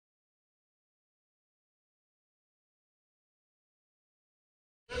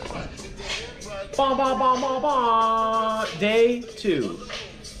Bah, bah, bah, bah, bah. Day 2.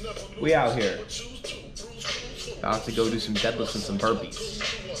 We out here. About to go do some deadlifts and some burpees.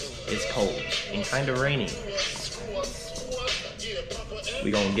 It's cold and kind of rainy.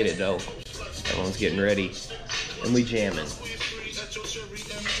 We gonna get it though. Everyone's getting ready and we jamming.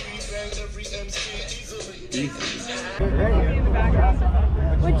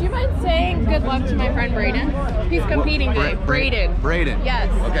 Would you mind saying good luck to my friend Braden? He's competing today. Braden. Braden.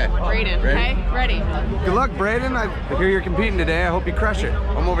 Yes. Okay. Braden. Okay. Ready. Good luck, Braden. I hear you're competing today. I hope you crush it.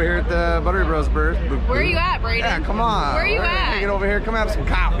 I'm over here at the Buttery Bros booth. Where are you at, Braden? Yeah, come on. Where are you at? Get over here. Come have some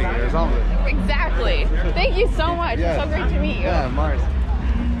coffee or something. Exactly. Thank you so much. Yeah. It's so great to meet you. Yeah, Mars.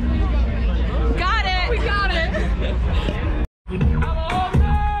 Got it. We got it.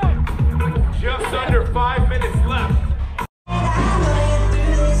 Just under 5 minutes left.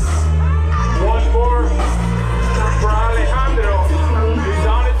 One more for Alejandro. He's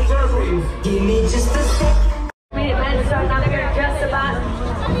on his burpees. Give me just a second. Men start now they're gonna just about.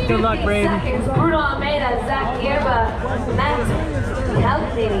 Good luck, Braden. Seconds. Bruno Almeida, Zach Yerba, Matt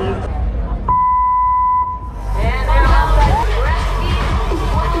Calcini. And they're out there.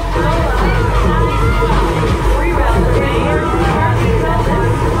 Three rounds remaining.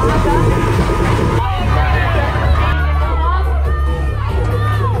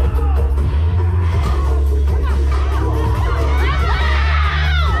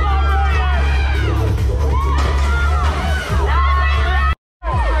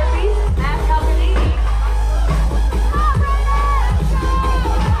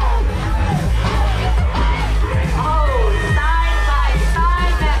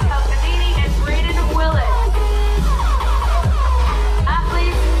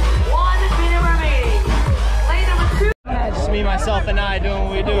 Myself and I doing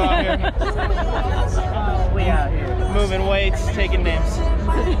what we do out here. We out here. Moving weights, taking names.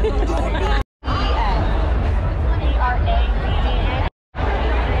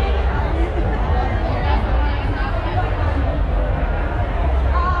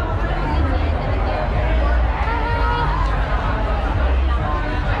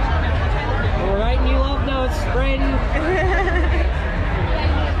 We're writing you love notes, Braden.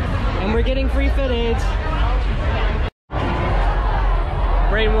 And we're getting free fit aids.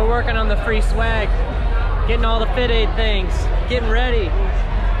 Braden, we're working on the free swag, getting all the fit aid things, getting ready.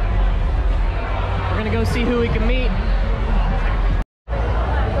 We're gonna go see who we can meet.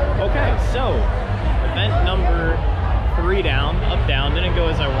 Okay, so event number 3 down, up down, didn't go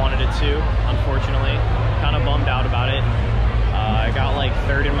as I wanted it to, unfortunately. Kind of bummed out about it. I got like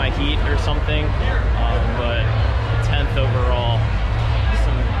 3rd in my heat or something, but 10th overall.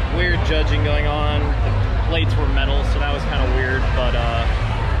 Some weird judging going on. Plates were metal, so that was kind of weird, but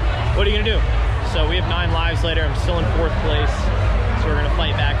what are you gonna do? So we have 9 lives later. I'm still in 4th place, so we're gonna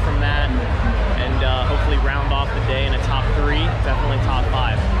fight back from that and hopefully round off the day in a top 3, definitely top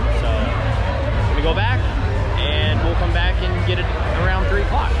 5. So we're gonna go back and we'll come back and get it around 3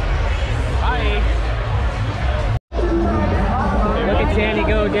 o'clock. Bye. Look at Janny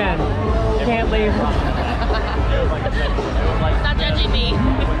go again. Can't leave. Stop judging me.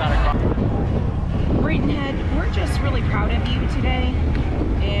 Braden Head, we're just really proud of you today,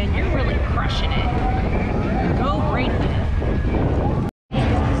 and you're really crushing it. Go Braden Head.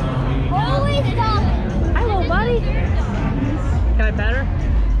 Holy stuff! Hi, little buddy. Can I pet her?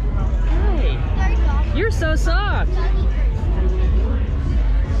 Hey, you're so soft.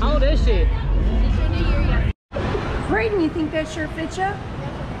 How old is she? Braden, you think that shirt fits you?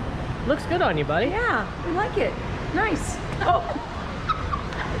 Looks good on you, buddy. Yeah, we like it. Nice. Oh.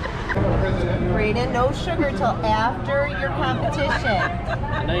 Braden, no sugar till after your competition.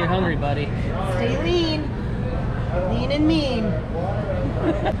 I know you're hungry, buddy. Stay lean. Lean and mean.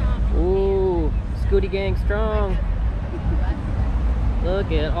 Ooh, Scooty gang strong.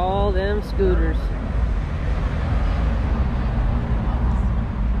 Look at all them scooters.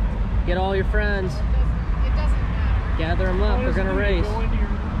 Get all your friends. Gather them up, we're gonna race.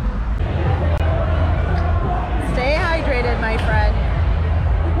 Stay hydrated, my friend.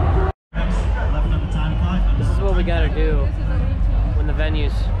 This is what we gotta do when the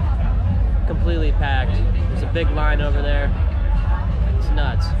venue's completely packed. There's a big line over there. It's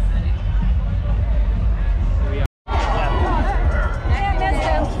nuts. Here we are.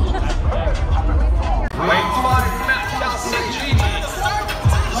 Lane 5, Matt Calcini.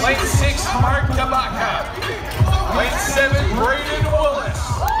 Lane 6, Mark Tabaka. Lane 7, Braden Willis.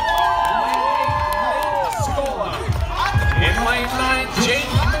 Scola. In lane 9,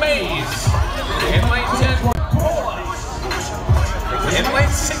 Jake Mays. In lane 10, Cola. In lane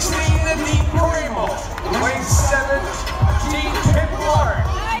 16, Dean Primo. Lane 7, Dean Pickler.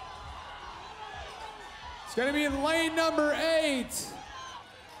 Gonna be in lane number 8.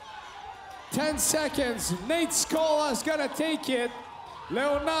 10 seconds. Nate Scola's gonna take it.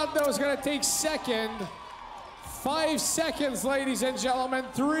 Leonardo's gonna take second. 5 seconds, ladies and gentlemen.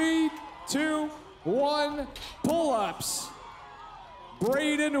 3, 2, 1. Pull-ups.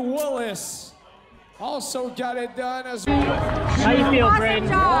 Braden Willis also got it done as well. How you feel, Braden?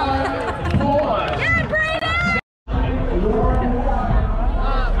 Yeah, Braden!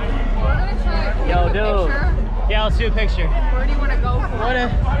 Yo, dude. Yeah, let's do a picture. Where do you want to go for?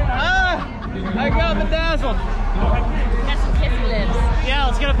 I got bedazzled. Got some kissy lips. Yeah,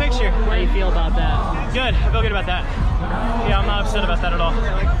 let's get a picture. How do you feel about that? Good. I feel good about that. Yeah, I'm not upset about that at all.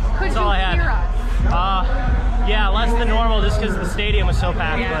 That's all I had. Yeah, less than normal just because the stadium was so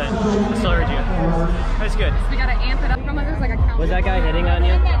packed, but I still heard you. That's good. We gotta amp it up. There's like a count. Was that guy hitting on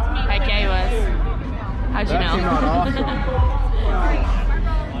you? Heck yeah, he was. How'd you know? Not awesome.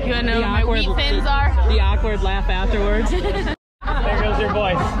 You wanna know who my wheat thins are? The awkward laugh afterwards. There goes your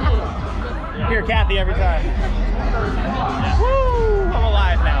voice. Hear Kathy every time. Yeah. Woo! I'm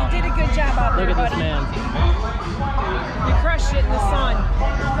alive now. You did a good job out there, Look at this buddy. man. You crushed it in the sun.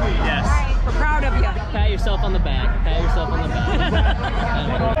 Yes. We're proud of you. Pat yourself on the back. Pat yourself on the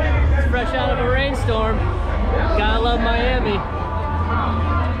back. It's fresh out of a rainstorm. Gotta love Miami.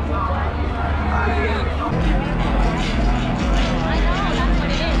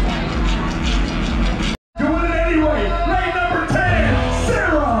 Doing it anyway. Lane number 10,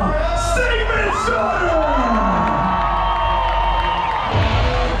 Sarah Stevenson.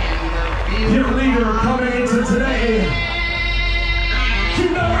 Your leader coming into today. You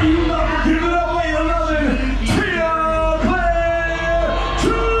know where you love her. Give it up, lane 11, Tia Claire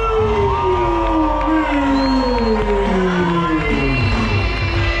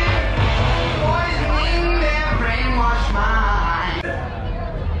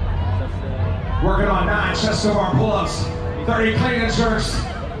Working on 9 chest to bar pull-ups, 30 clean and jerks.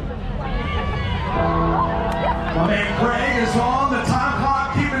 My man Greg is on the time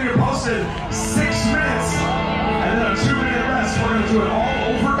clock, keeping you posted. 6 minutes, and then a 2-minute rest. We're gonna do it all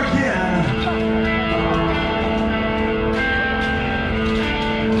over again.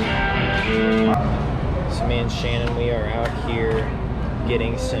 So me and Shannon, we are out here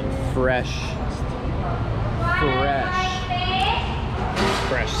getting some fresh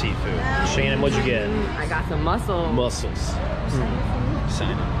seafood. Shannon, what'd you get? I got some mussels. Mussels.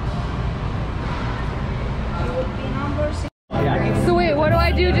 Sign it. So wait, what do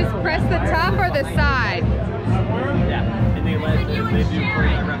I do? Just press the top or the side? Yeah, and they do 40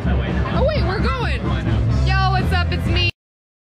 reps that way. Oh wait, we're going.